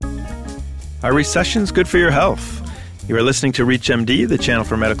Are recessions good for your health? You are listening to ReachMD, the channel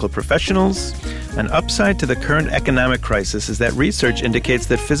for medical professionals. An upside to the current economic crisis is that research indicates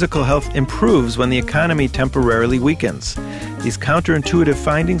that physical health improves when the economy temporarily weakens. These counterintuitive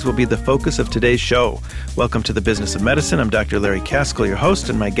findings will be the focus of today's show. Welcome to the Business of Medicine. I'm Dr. Larry Kaskel, your host,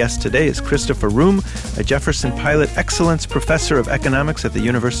 and my guest today is Christopher Room, a Jefferson Pilot Excellence Professor of Economics at the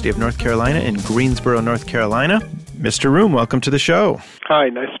University of North Carolina in Greensboro, North Carolina. Mr. Room, welcome to the show. Hi,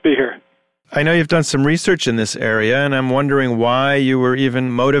 nice to be here. I know you've done some research in this area, and I'm wondering why you were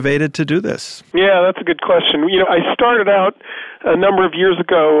even motivated to do this. Yeah, that's a good question. I started out a number of years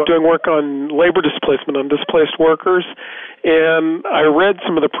ago doing work on labor displacement, on displaced workers, and I read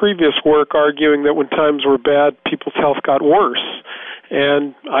some of the previous work arguing that when times were bad, people's health got worse.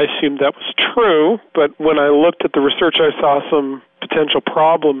 And I assumed that was true, but when I looked at the research, I saw some potential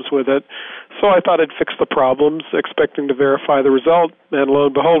problems with it. So I thought I'd fix the problems, expecting to verify the result. And lo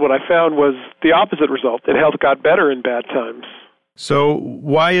and behold, what I found was the opposite result, that health got better in bad times. So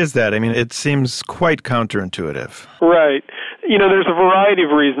why is that? I mean, it seems quite counterintuitive. Right. There's a variety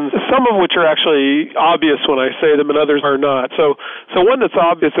of reasons, some of which are actually obvious when I say them and others are not. So one that's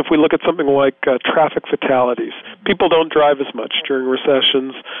obvious, if we look at something like traffic fatalities, people don't drive as much during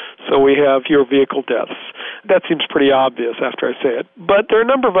recessions, so we have fewer vehicle deaths. That seems pretty obvious after I say it. But there are a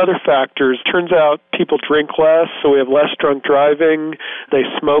number of other factors. Turns out people drink less, so we have less drunk driving. They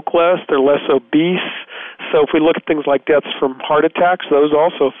smoke less. They're less obese. So if we look at things like deaths from heart attacks, those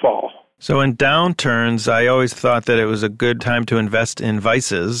also fall. So in downturns, I always thought that it was a good time to invest in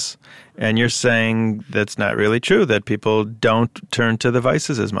vices, and you're saying that's not really true, that people don't turn to the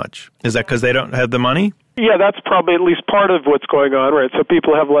vices as much. Is that because they don't have the money? Yeah, that's probably at least part of what's going on, right? So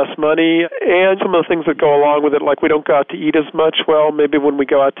people have less money, and some of the things that go along with it, like we don't go out to eat as much. Well, maybe when we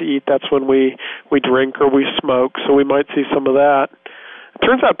go out to eat, that's when we drink or we smoke, so we might see some of that. It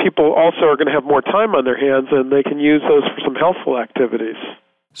turns out people also are going to have more time on their hands, and they can use those for some healthful activities.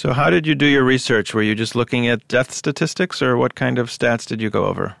 So how did you do your research? Were you just looking at death statistics, or what kind of stats did you go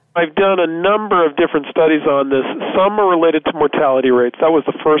over? I've done a number of different studies on this. Some are related to mortality rates. That was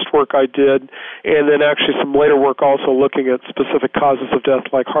the first work I did, and then actually some later work also looking at specific causes of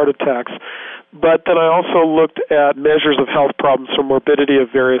death like heart attacks. But then I also looked at measures of health problems from morbidity of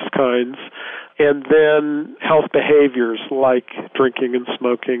various kinds, and then health behaviors like drinking and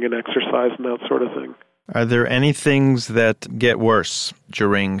smoking and exercise and that sort of thing. Are there any things that get worse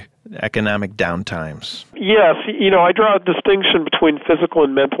during economic downtimes? Yes. I draw a distinction between physical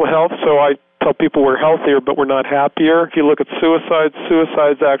and mental health. So I tell people we're healthier, but we're not happier. If you look at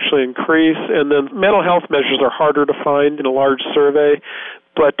suicides actually increase. And then mental health measures are harder to find in a large survey.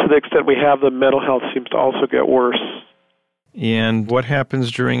 But to the extent we have them, mental health seems to also get worse. And what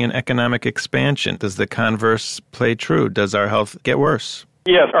happens during an economic expansion? Does the converse play true? Does our health get worse?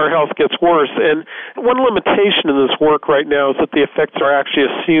 Yes, our health gets worse. And one limitation in this work right now is that the effects are actually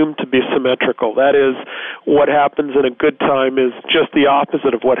assumed to be symmetrical. That is, what happens in a good time is just the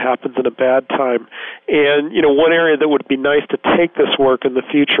opposite of what happens in a bad time. And, one area that would be nice to take this work in the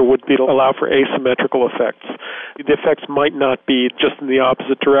future would be to allow for asymmetrical effects. The effects might not be just in the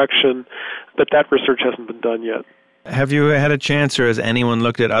opposite direction, but that research hasn't been done yet. Have you had a chance, or has anyone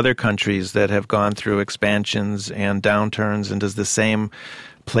looked at other countries that have gone through expansions and downturns, and does the same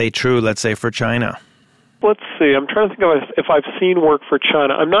play true, let's say, for China? Let's see. I'm trying to think of if I've seen work for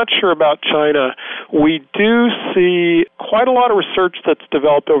China. I'm not sure about China. We do see quite a lot of research that's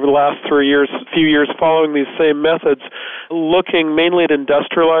developed over the last few years following these same methods, looking mainly at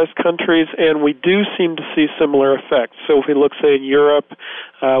industrialized countries, and we do seem to see similar effects. So if we look, say, in Europe,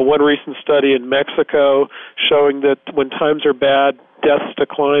 one recent study in Mexico showing that when times are bad, deaths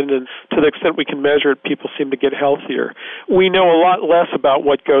decline, and to the extent we can measure it, people seem to get healthier. We know a lot less about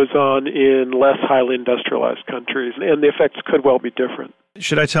what goes on in less highly industrialized countries, and the effects could well be different.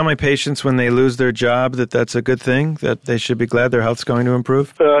 Should I tell my patients when they lose their job that that's a good thing, that they should be glad their health's going to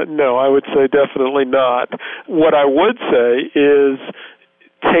improve? No, I would say definitely not. What I would say is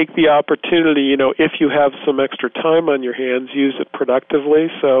take the opportunity, if you have some extra time on your hands, use it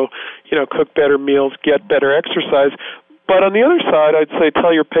productively. So, cook better meals, get better exercise. But on the other side, I'd say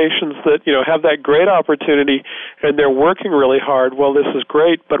tell your patients that, have that great opportunity and they're working really hard. Well, this is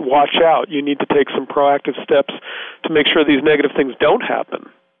great, but watch out. You need to take some proactive steps to make sure these negative things don't happen.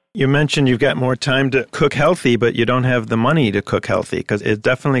 You mentioned you've got more time to cook healthy, but you don't have the money to cook healthy, because it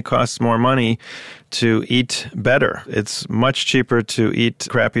definitely costs more money to eat better. It's much cheaper to eat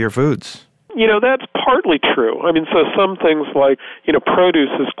crappier foods. That's partly true. So some things like,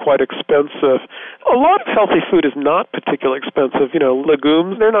 produce is quite expensive. A lot of healthy food is not particularly expensive.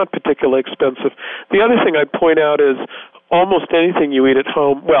 Legumes, they're not particularly expensive. The other thing I'd point out is almost anything you eat at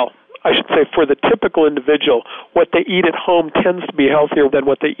home, well, I should say for the typical individual, what they eat at home tends to be healthier than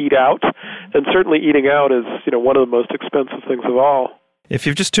what they eat out. And certainly eating out is, one of the most expensive things of all. If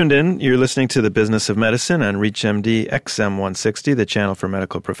you've just tuned in, you're listening to The Business of Medicine on ReachMD XM160, the channel for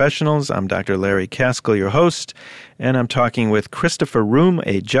medical professionals. I'm Dr. Larry Kaskel, your host, and I'm talking with Christopher Room,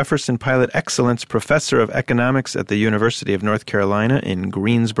 a Jefferson Pilot Excellence Professor of Economics at the University of North Carolina in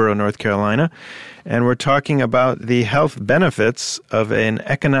Greensboro, North Carolina. And we're talking about the health benefits of an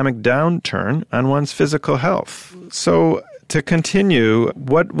economic downturn on one's physical health. So, to continue,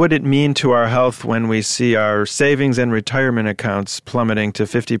 what would it mean to our health when we see our savings and retirement accounts plummeting to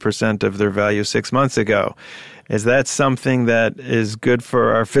 50% of their value 6 months ago? Is that something that is good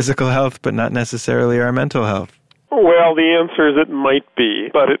for our physical health, but not necessarily our mental health? Well, the answer is it might be,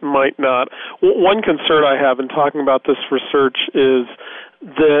 but it might not. One concern I have in talking about this research is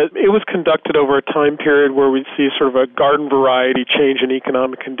that it was conducted over a time period where we see sort of a garden variety change in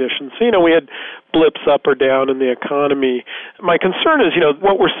economic conditions. So, we had blips up or down in the economy. My concern is,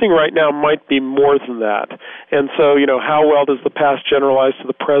 what we're seeing right now might be more than that. And so, how well does the past generalize to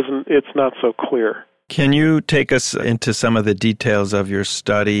the present? It's not so clear. Can you take us into some of the details of your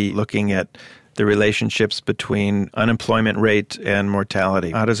study looking at the relationships between unemployment rate and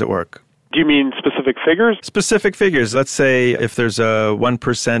mortality? How does it work? Do you mean specific figures? Specific figures. Let's say if there's a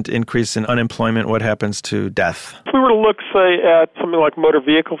 1% increase in unemployment, what happens to death? If we were to look, say, at something like motor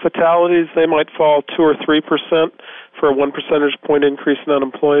vehicle fatalities, they might fall 2 or 3% for a 1 percentage point increase in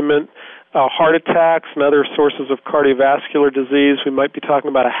unemployment. Heart attacks and other sources of cardiovascular disease, we might be talking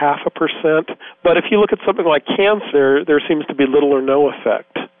about 0.5%. But if you look at something like cancer, there seems to be little or no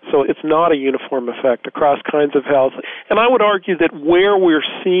effect. So it's not a uniform effect across kinds of health. And I would argue that where we're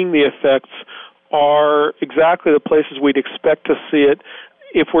seeing the effects are exactly the places we'd expect to see it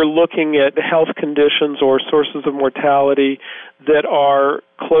if we're looking at health conditions or sources of mortality that are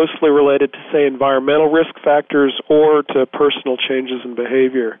closely related to, say, environmental risk factors or to personal changes in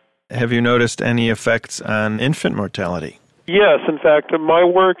behavior. Have you noticed any effects on infant mortality? Yes, in fact, my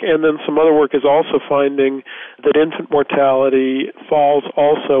work and then some other work is also finding that infant mortality falls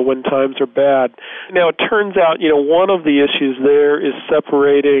also when times are bad. Now, it turns out, one of the issues there is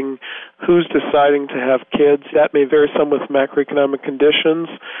separating who's deciding to have kids. That may vary some with macroeconomic conditions,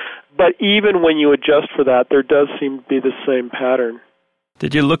 but even when you adjust for that, there does seem to be the same pattern.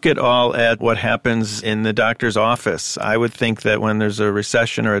 Did you look at all at what happens in the doctor's office? I would think that when there's a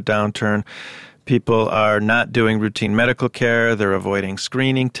recession or a downturn, people are not doing routine medical care. They're avoiding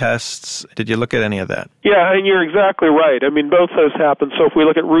screening tests. Did you look at any of that? Yeah, and you're exactly right. I mean, both those happen. So if we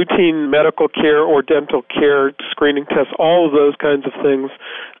look at routine medical care or dental care, screening tests, all of those kinds of things,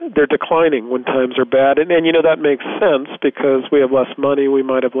 they're declining when times are bad. And that makes sense because we have less money. We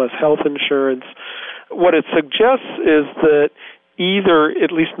might have less health insurance. What it suggests is that either,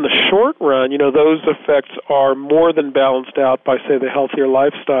 at least in the short run, those effects are more than balanced out by, say, the healthier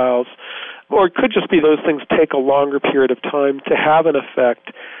lifestyles, or it could just be those things take a longer period of time to have an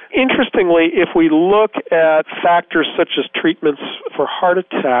effect. Interestingly, if we look at factors such as treatments for heart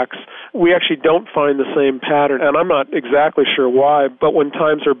attacks, we actually don't find the same pattern, and I'm not exactly sure why, but when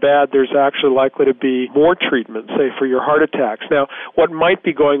times are bad, there's actually likely to be more treatment, say, for your heart attacks. Now, what might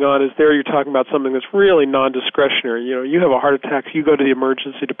be going on is there you're talking about something that's really non-discretionary. You have a heart attack, you go to the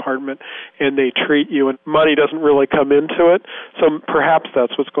emergency department, and they treat you, and money doesn't really come into it, so perhaps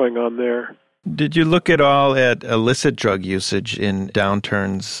that's what's going on there. Did you look at all at illicit drug usage in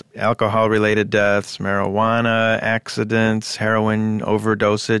downturns, alcohol-related deaths, marijuana, accidents, heroin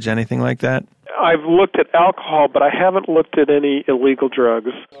overdosage, anything like that? I've looked at alcohol, but I haven't looked at any illegal drugs.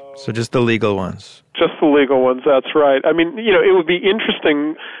 So just the legal ones? Just the legal ones, that's right. I mean, it would be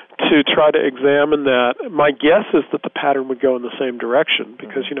interesting to try to examine that. My guess is that the pattern would go in the same direction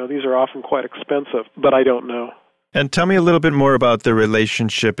because, these are often quite expensive, but I don't know. And tell me a little bit more about the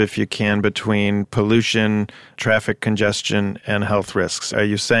relationship, if you can, between pollution, traffic congestion, and health risks. Are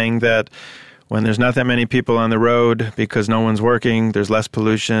you saying that when there's not that many people on the road because no one's working, there's less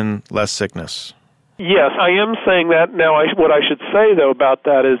pollution, less sickness? Yes, I am saying that. Now, what I should say, though, about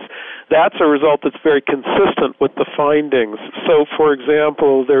that is that's a result that's very consistent with the findings. So, for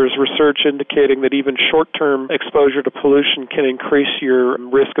example, there's research indicating that even short-term exposure to pollution can increase your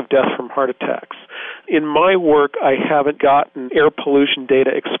risk of death from heart attacks. In my work, I haven't gotten air pollution data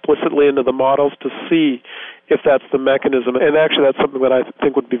explicitly into the models to see if that's the mechanism. And actually, that's something that I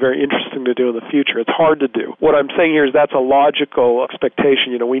think would be very interesting to do in the future. It's hard to do. What I'm saying here is that's a logical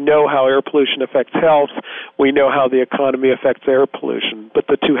expectation. We know how air pollution affects health. We know how the economy affects air pollution, but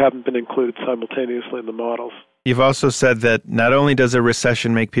the two haven't been included simultaneously in the models. You've also said that not only does a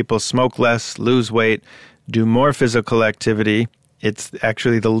recession make people smoke less, lose weight, do more physical activity, it's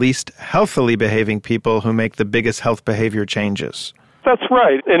actually the least healthily behaving people who make the biggest health behavior changes. That's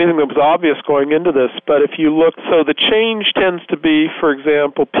right. Anything that was obvious going into this. But if you look, so the change tends to be, for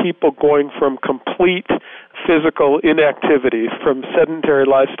example, people going from complete physical inactivity, from sedentary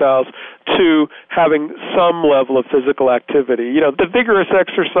lifestyles, to having some level of physical activity. You know, the vigorous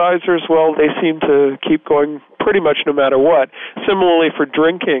exercisers, well, they seem to keep going pretty much no matter what. Similarly for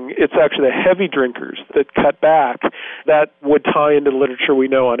drinking, it's actually the heavy drinkers that cut back. That would tie into the literature we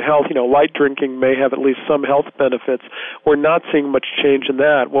know on health. You know, light drinking may have at least some health benefits. We're not seeing much change in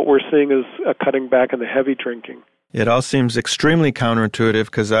that. What we're seeing is a cutting back in the heavy drinking. It all seems extremely counterintuitive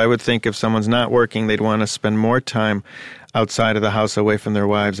because I would think if someone's not working, they'd want to spend more time outside of the house away from their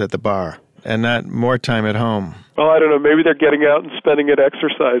wives at the bar and not more time at home. Well, I don't know. Maybe they're getting out and spending it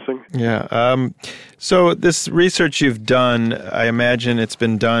exercising. Yeah. So this research you've done, I imagine it's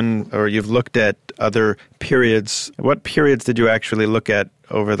been done, or you've looked at other periods. What periods did you actually look at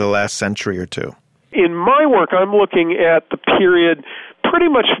over the last century or two? In my work, I'm looking at the period pretty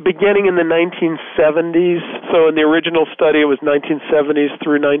much beginning in the 1970s. So in the original study, it was 1970s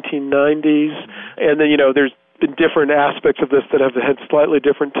through 1990s. And then, you know, there's been different aspects of this that have had slightly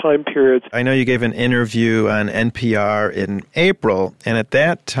different time periods. I know you gave an interview on NPR in April, and at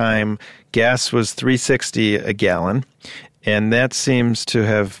that time, gas was $3.60 a gallon, and that seems to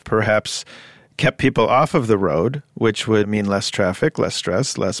have perhaps kept people off of the road, which would mean less traffic, less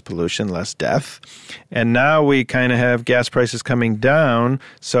stress, less pollution, less death. And now we kind of have gas prices coming down,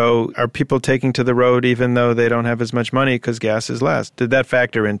 so are people taking to the road even though they don't have as much money because gas is less? Did that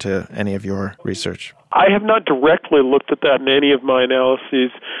factor into any of your research? I have not directly looked at that in any of my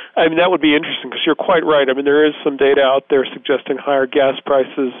analyses. I mean, that would be interesting because you're quite right. I mean, there is some data out there suggesting higher gas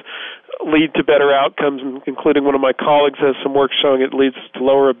prices lead to better outcomes, including one of my colleagues has some work showing it leads to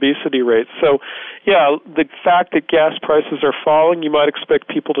lower obesity rates. So, yeah, the fact that gas prices are falling, you might expect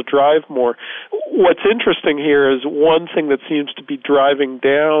people to drive more. What's interesting here is one thing that seems to be driving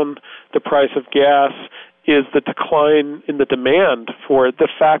down the price of gas is the decline in the demand for it. The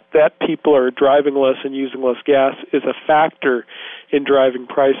fact that people are driving less and using less gas is a factor in driving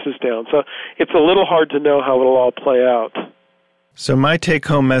prices down. So it's a little hard to know how it'll all play out. So my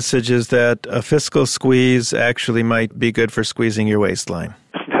take-home message is that a fiscal squeeze actually might be good for squeezing your waistline.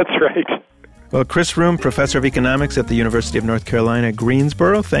 That's right. Well, Chris Room, professor of economics at the University of North Carolina,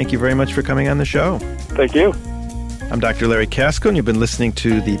 Greensboro, thank you very much for coming on the show. Thank you. I'm Dr. Larry Kaskel, and you've been listening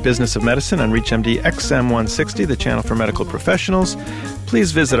to The Business of Medicine on ReachMD XM160, the channel for medical professionals.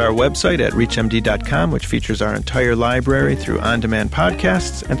 Please visit our website at reachmd.com, which features our entire library through on-demand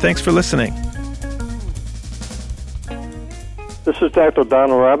podcasts. And thanks for listening. This is Dr.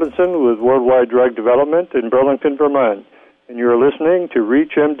 Donald Robinson with Worldwide Drug Development in Burlington, Vermont, and you're listening to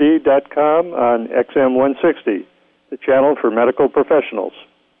ReachMD.com on XM160, the channel for medical professionals.